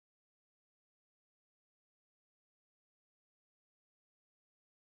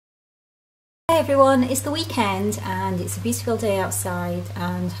everyone, it's the weekend and it's a beautiful day outside,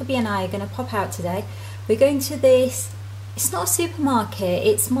 and hubby and I are going to pop out today. We're going to this, it's not a supermarket,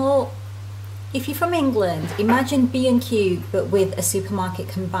 it's more, if you're from England, imagine B&Q but with a supermarket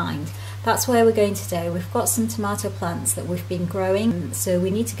combined. That's where we're going today. We've got some tomato plants that we've been growing, so we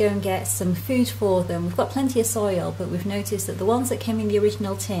need to go and get some food for them. We've got plenty of soil, but we've noticed that the ones that came in the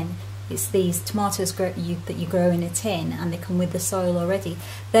original tin, it's these tomatoes that you grow in a tin and they come with the soil already.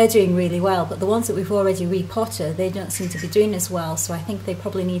 They're doing really well, but the ones that we've already repotted, they don't seem to be doing as well, so I think they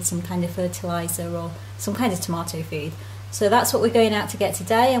probably need some kind of fertiliser or some kind of tomato food. So that's what we're going out to get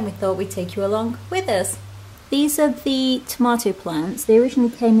today, and we thought we'd take you along with us. These are the tomato plants. They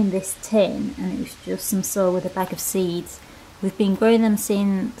originally came in this tin and it was just some soil with a bag of seeds. We've been growing them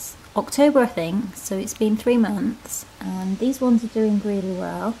since October, I think, so it's been 3 months, and these ones are doing really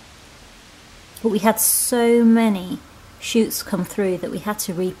well. But we had so many shoots come through that we had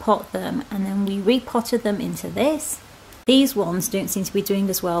to repot them, and then we repotted them into this. These ones don't seem to be doing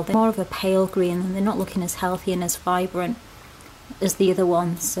as well. They're more of a pale green and they're not looking as healthy and as vibrant as the other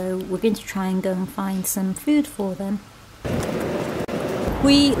ones, so we're going to try and go and find some food for them.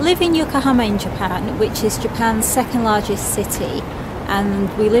 We live in Yokohama in Japan, which is Japan's second largest city,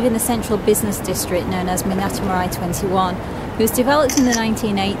 and we live in the central business district known as Minatomirai 21. It was developed in the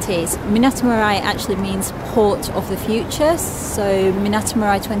 1980s. Minatomirai actually means port of the future, so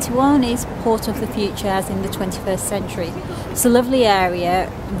Minatomirai 21 is port of the future as in the 21st century. It's a lovely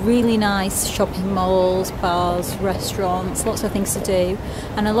area, really nice shopping malls, bars, restaurants, lots of things to do,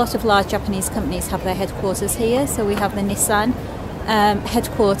 and a lot of large Japanese companies have their headquarters here. So we have the Nissan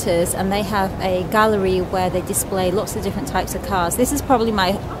headquarters, and they have a gallery where they display lots of different types of cars. This is probably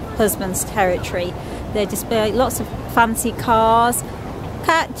my husband's territory. They display lots of fancy cars.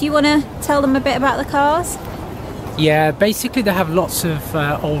 Kat, do you want to tell them a bit about the cars? Yeah, basically they have lots of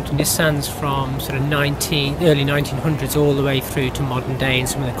old Nissans from sort of early 1900s all the way through to modern day, and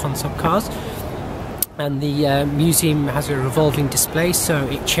some of the concept cars. And the museum has a revolving display, so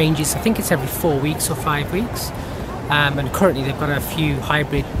it changes. I think it's every 4 weeks or 5 weeks. And currently they've got a few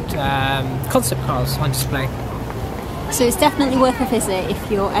hybrid concept cars on display. So it's definitely worth a visit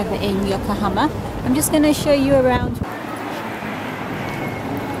if you're ever in Yokohama. I'm just going to show you around.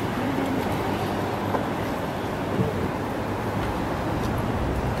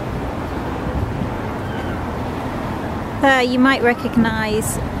 You might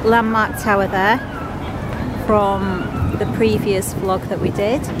recognise Landmark Tower there from the previous vlog that we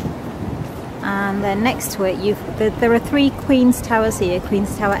did. And then next to it there are 3 Queen's Towers here,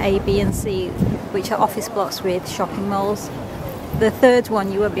 Queen's Tower A, B and C, which are office blocks with shopping malls. The third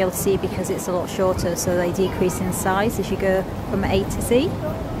one you won't be able to see because it's a lot shorter, so they decrease in size as you go from A to C.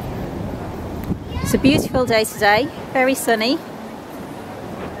 It's a beautiful day today, very sunny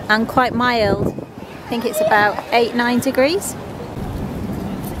and quite mild. I think it's about 8-9 degrees.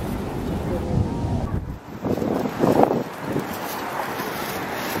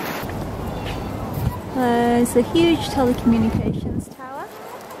 There's a huge telecommunications tower.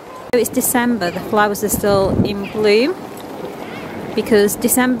 So it's December, the flowers are still in bloom because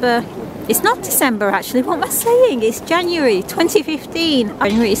December, it's not December actually, what am I saying? It's January 2015.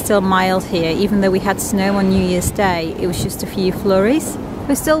 January is still mild here, even though we had snow on New Year's Day. It was just a few flurries.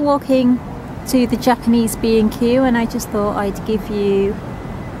 We're still walking to the Japanese B&Q, and I just thought I'd give you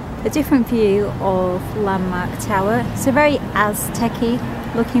a different view of Landmark Tower. It's a very Aztec-y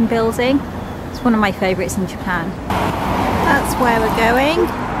looking building. It's one of my favourites in Japan. That's where we're going,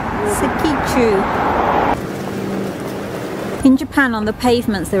 Sekichu. In Japan, on the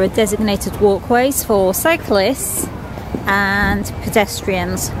pavements there are designated walkways for cyclists and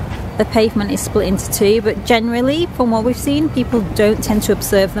pedestrians. The pavement is split into 2, but generally, from what we've seen, people don't tend to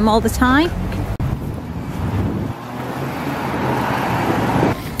observe them all the time.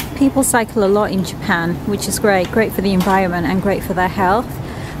 People cycle a lot in Japan, which is great for the environment and great for their health.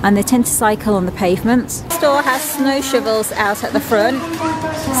 And they tend to cycle on the pavements. The store has snow shovels out at the front.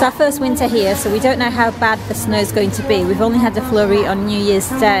 It's our first winter here, so we don't know how bad the snow's going to be. We've only had a flurry on New Year's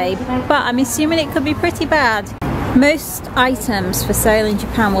Day, but I'm assuming it could be pretty bad. Most items for sale in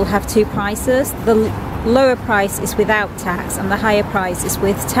Japan will have 2 prices. The lower price is without tax and the higher price is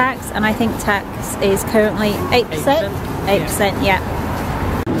with tax, and I think tax is currently 8%? 8%, yeah.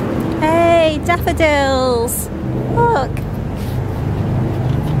 Hey, daffodils! Look!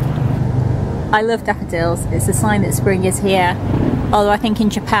 I love daffodils. It's a sign that spring is here. Although I think in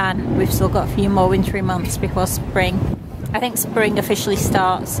Japan we've still got a few more wintry months before spring. I think spring officially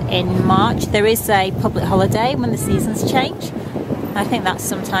starts in March. There is a public holiday when the seasons change. I think that's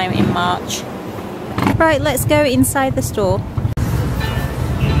sometime in March. Right, let's go inside the store.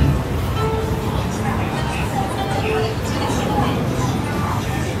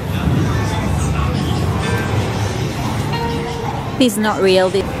 These are not real.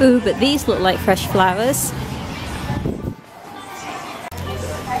 Ooh, but these look like fresh flowers.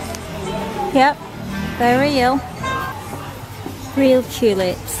 Yep, they're real. Real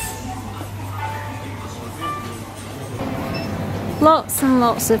tulips. Lots and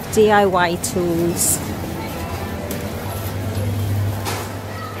lots of DIY tools.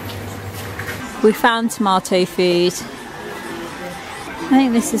 We found tomato food. I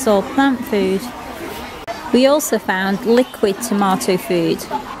think this is all plant food. We also found liquid tomato food.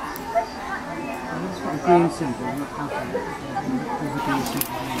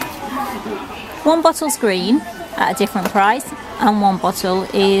 One bottle's green at a different price, and one bottle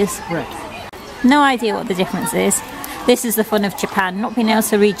is red. No idea what the difference is. This is the fun of Japan, not being able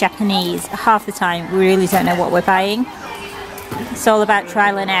to read Japanese. Half the time we really don't know what we're buying. It's all about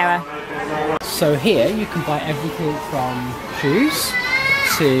trial and error. So here you can buy everything from shoes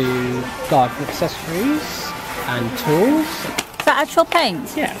to garden accessories and tools. Is that actual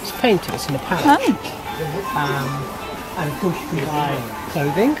paint? Yeah, it's painted, it's in a pouch. Oh. And of course you can buy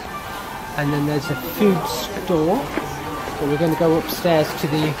clothing. And then there's a food store. But we're going to go upstairs to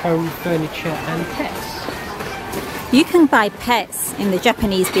the home furniture and pets. You can buy pets in the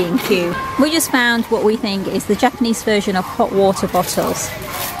Japanese B&Q. We just found what we think is the Japanese version of hot water bottles.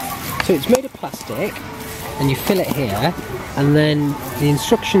 So it's made of plastic, and you fill it here, and then the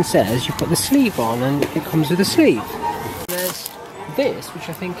instruction says you put the sleeve on, and it comes with a sleeve. There's this, which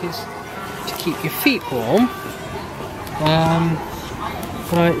I think is to keep your feet warm.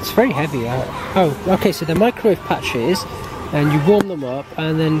 It's very heavy. Oh, okay, so they're microwave patches, and you warm them up,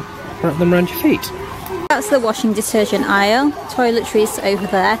 and then wrap them around your feet. That's the washing detergent aisle. Toiletries over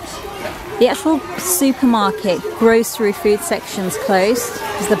there. The actual supermarket grocery food section's closed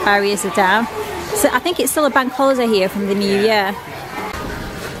because the barriers are down. So I think it's still a bank holiday here from the new year.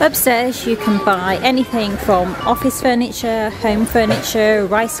 Upstairs you can buy anything from office furniture, home furniture,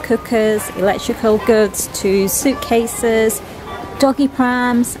 rice cookers, electrical goods to suitcases, doggy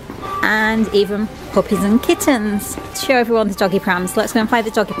prams, and even puppies and kittens. To show everyone the doggy prams, let's go and find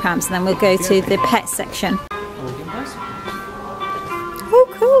the doggy prams and then we'll go to the pet section. Oh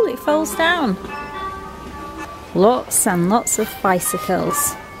cool, it folds down. Lots and lots of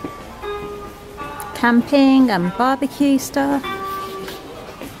bicycles. Camping and barbecue stuff.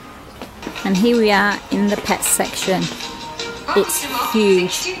 And here we are in the pet section. It's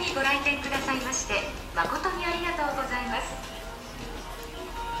huge.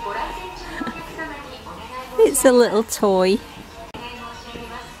 It's a little toy.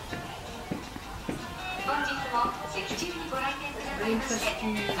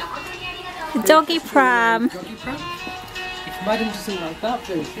 The doggy pram. If Madam doesn't like that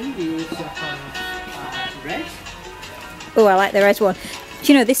version, we also have red. Oh, I like the red one.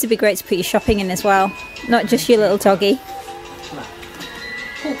 Do you know, this would be great to put your shopping in as well. Not just your little doggy.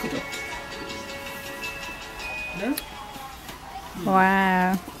 Polka dot. No?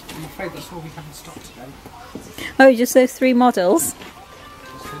 Wow. I'm afraid that's all we have in stock today. Oh, just those three models?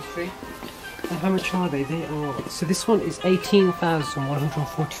 Just those three. And how much are they? They are. So this one is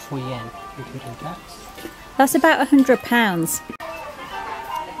 18,144 yen, including tax. That's about £100.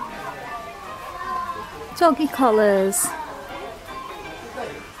 Doggy collars.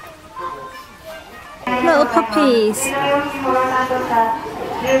 Little puppies.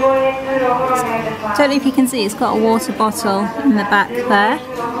 Don't know if you can see, it's got a water bottle in the back there.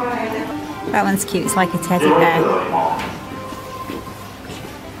 That one's cute, it's like a teddy bear.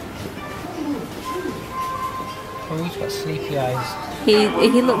 Oh, he's got sleepy eyes.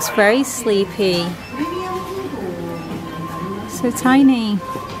 He looks very sleepy. So tiny.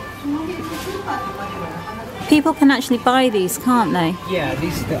 People can actually buy these, can't they? Yeah, I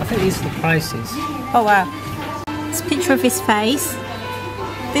think these are the prices. Oh wow. It's a picture of his face.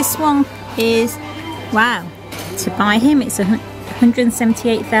 This one is, wow, to buy him it's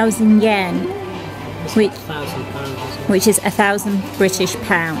 178,000 yen, which is 1,000 British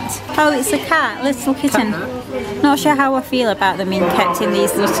pounds. Oh, it's a cat, little kitten. Not sure how I feel about them being kept in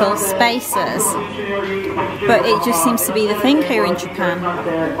these little spaces, but it just seems to be the thing here in Japan.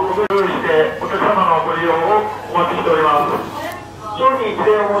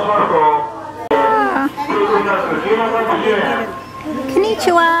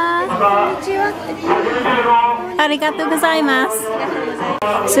 Konnichiwa. Arigatou gozaimasu.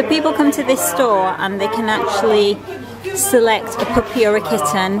 So people come to this store and they can actually select a puppy or a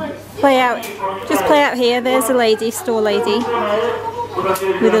kitten. Just play out here. There's a lady, store lady,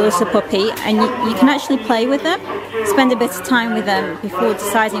 with a little puppy, and you can actually play with them. Spend a bit of time with them before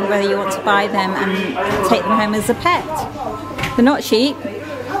deciding whether you want to buy them and take them home as a pet. They're not cheap.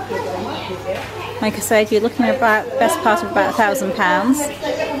 Like I said, you're looking at about best part of about £1,000.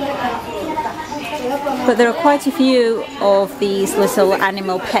 But there are quite a few of these little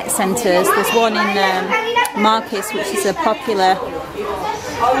animal pet centres. There's one in Marcus, which is a popular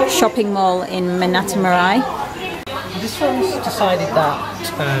shopping mall in Minatamarai. This one's decided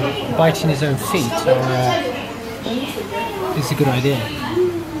that biting his own feet is a good idea.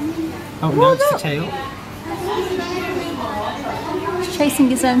 Oh, now it's the tail. He's chasing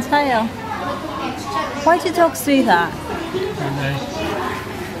his own tail. Why do dogs do that? I don't know.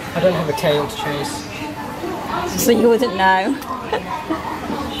 I don't have a tail to chase. So you wouldn't know.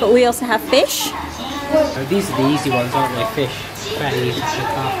 But we also have fish. Oh, these are the easy ones, aren't they? Fish. Fairly easy to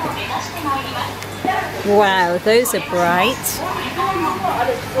look after. Wow, those are bright.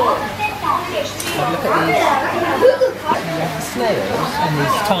 Oh, look at these. You have the snails and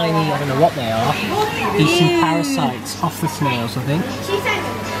these tiny, I don't know what they are, eating parasites off the snails, I think.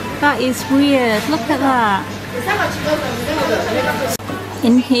 That is weird. Look at that.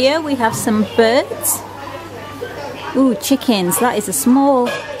 In here we have some birds. Ooh, chickens. That is a small,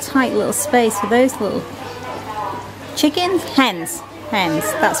 tight little space for those little chickens. Hens. Hens.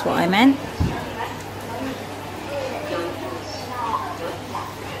 That's what I meant.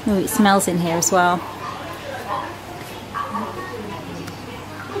 Ooh, it smells in here as well.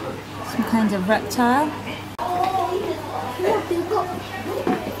 Some kind of reptile.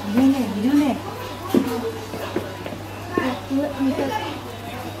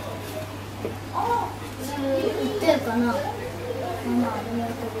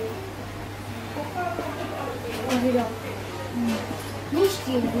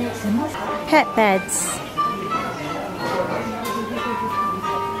 Pet beds.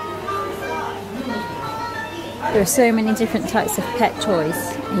 There are so many different types of pet toys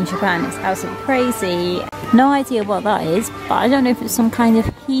in Japan, it's absolutely crazy. No idea what that is, but I don't know if it's some kind of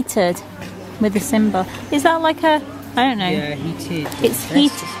heated with a symbol. Is that like a, I don't know. Yeah, heated. It's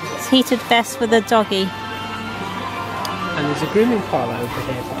heated vest for the doggy. And there's a grooming parlour over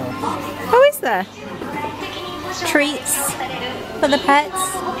here for dogs. Oh, is there? Treats for the pets.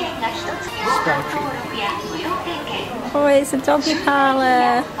 Spell treat. Oh, it's a doggy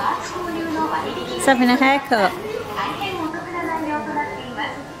parlour. It's having a haircut.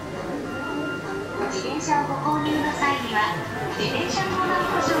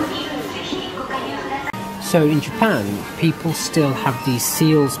 So in Japan, people still have these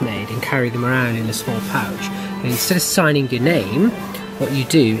seals made and carry them around in a small pouch. And instead of signing your name, what you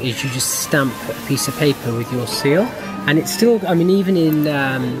do is you just stamp a piece of paper with your seal. And it's still, I mean, even in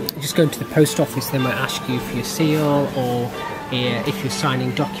just going to the post office, they might ask you for your seal, or if you're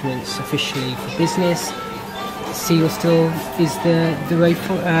signing documents officially for business, seal still is the way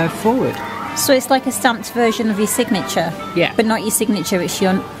forward. So it's like a stamped version of your signature? Yeah. But not your signature, it's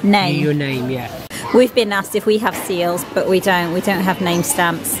your name? Your name, yeah. We've been asked if we have seals, but we don't. We don't have name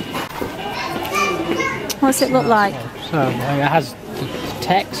stamps. What's it look like? So it has the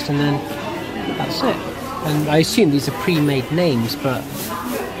text and then that's it. And I assume these are pre-made names, but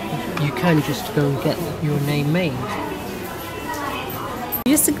you can just go and get your name made.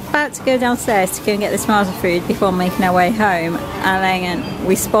 We're just about to go downstairs to go and get the smarter food before making our way home, and then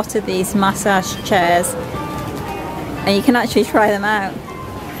we spotted these massage chairs, and you can actually try them out.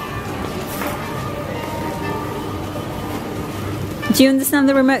 Do you understand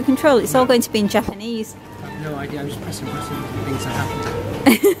the remote control? It's all going to be in Japanese. I have no idea, I'm just pressing buttons and things that happen.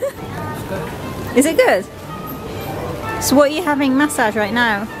 Is it good? So what are you having massage right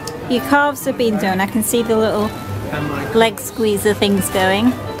now? Your calves have been done. I can see the little leg squeezer things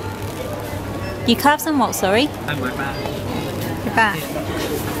going. Your calves and what, sorry? And my back. Your back.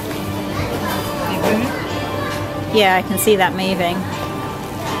 Yeah, I can see that moving.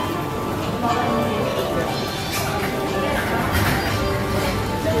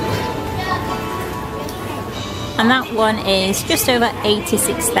 And that one is just over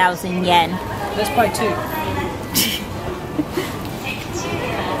 86,000 yen. Let's buy two.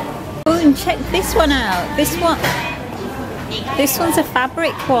 Oh, and check this one out. This one's a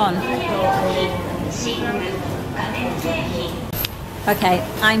fabric one. Okay,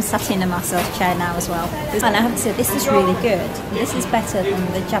 I'm sat in a massage chair now as well. And I have to say, this is really good. This is better than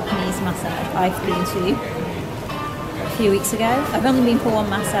the Japanese massage I've been to a few weeks ago. I've only been for one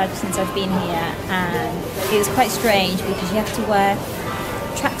massage since I've been here, and it was quite strange because you have to wear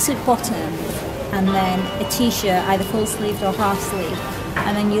tracksuit bottoms and then a t-shirt, either full sleeved or half sleeved,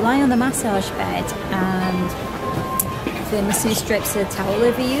 and then you lie on the massage bed and the masseuse drapes a towel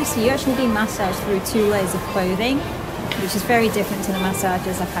over you, so you're actually being massaged through 2 layers of clothing, which is very different to the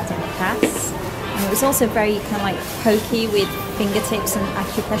massages I've had in the past. And it was also very kind of like pokey with fingertips and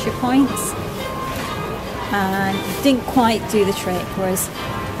acupressure points. and didn't quite do the trick, whereas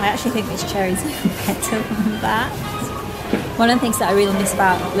I actually think this chair is better than that. One of the things that I really miss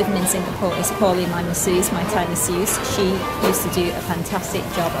about living in Singapore is Pauline, my masseuse, my Thai masseuse. She used to do a fantastic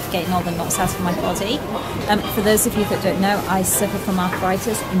job of getting all the knots out of my body. For those of you that don't know, I suffer from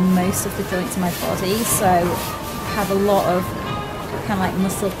arthritis in most of the joints of my body, so I have a lot of kind of like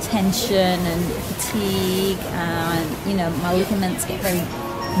muscle tension and fatigue, and you know, my ligaments get very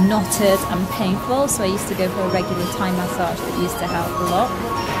knotted and painful, so I used to go for a regular Thai massage that used to help a lot.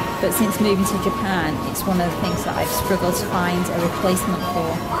 But since moving to Japan, it's one of the things that I've struggled to find a replacement for.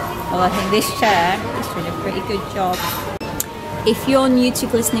 Well, I think this chair is doing a pretty good job. If you're new to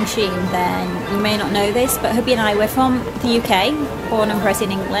glistening sheen, then you may not know this, but hubby and I were from the UK, born and bred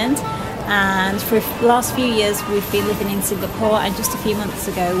in England, and for the last few years we've been living in Singapore, and just a few months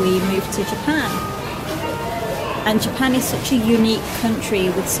ago we moved to Japan. And Japan is such a unique country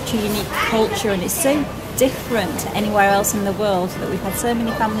with such a unique culture, and it's so different to anywhere else in the world that we've had so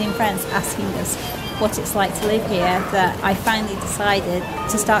many family and friends asking us what it's like to live here, that I finally decided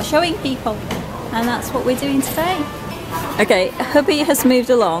to start showing people, and that's what we're doing today. Okay, hubby has moved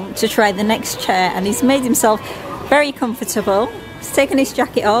along to try the next chair, and he's made himself very comfortable. He's taken his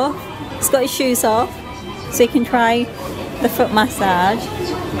jacket off, he's got his shoes off so he can try the foot massage.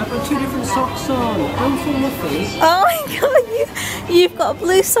 I've got two different socks on. Don't feel muffy. Oh my god, you've got a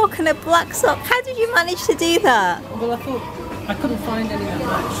blue sock and a black sock. How did you manage to do that? Well, I thought I couldn't find any that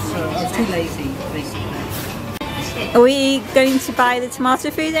matched, so I was too lazy, basically. Are we going to buy the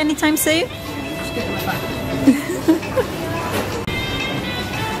tomato food anytime soon? Just get my back.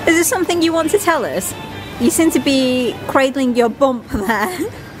 Is there something you want to tell us? You seem to be cradling your bump there.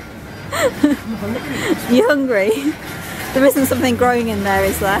 You're hungry? There isn't something growing in there,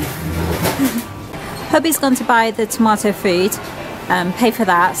 is there? Hubby's gone to buy the tomato food, pay for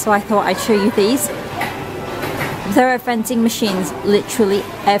that, so I thought I'd show you these. There are vending machines literally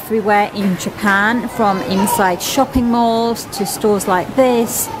everywhere in Japan, from inside shopping malls to stores like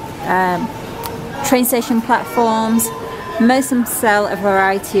this, train station platforms. Most of them sell a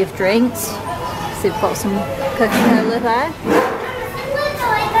variety of drinks. So we've got some Coca-Cola there.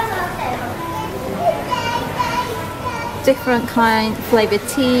 Different kind flavoured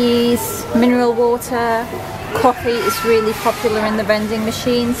teas, mineral water, coffee is really popular in the vending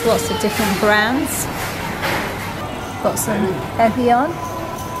machines, lots of different brands. Got some Evian,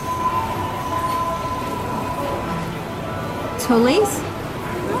 Tully's.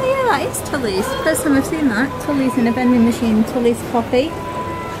 Oh yeah, that is Tully's. First time I've seen that. Tully's in a vending machine. Tully's coffee.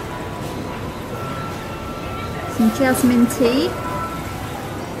 Some jasmine tea.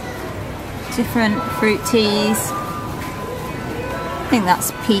 Different fruit teas. I think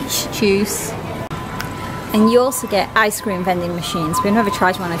that's peach juice. And you also get ice cream vending machines. We've never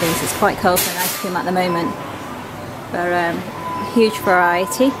tried one of these. It's quite cold for an ice cream at the moment. But huge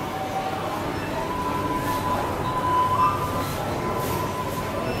variety.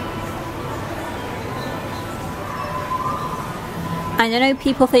 And I know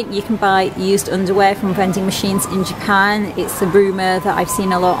people think you can buy used underwear from vending machines in Japan. It's a rumour that I've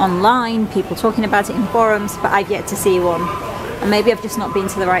seen a lot online, people talking about it in forums, but I've yet to see one. And maybe I've just not been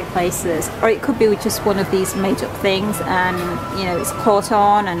to the right places. Or it could be with just one of these made up things and, you know, it's caught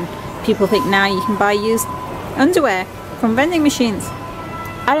on and people think now you can buy used underwear from vending machines.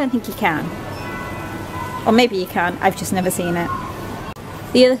 I don't think you can. Or maybe you can, I've just never seen it.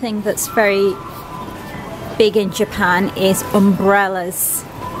 The other thing that's very big in Japan is umbrellas.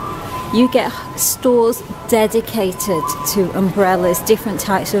 You get stores dedicated to umbrellas, different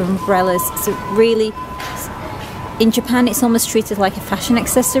types of umbrellas. So really, in Japan it's almost treated like a fashion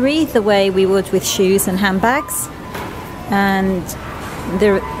accessory, the way we would with shoes and handbags. And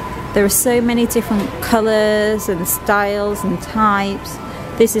there are so many different colours and styles and types.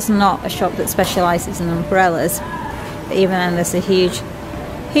 This is not a shop that specialises in umbrellas, but even then there's a huge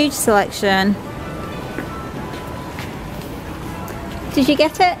selection. Did you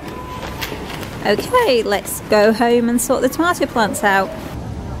get it? Okay, let's go home and sort the tomato plants out.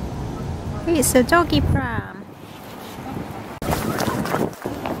 It's a doggy pram.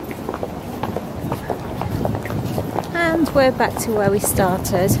 And we're back to where we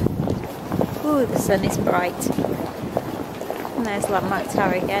started. Ooh, the sun is bright. And there's Landmark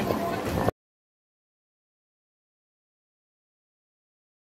Tower again.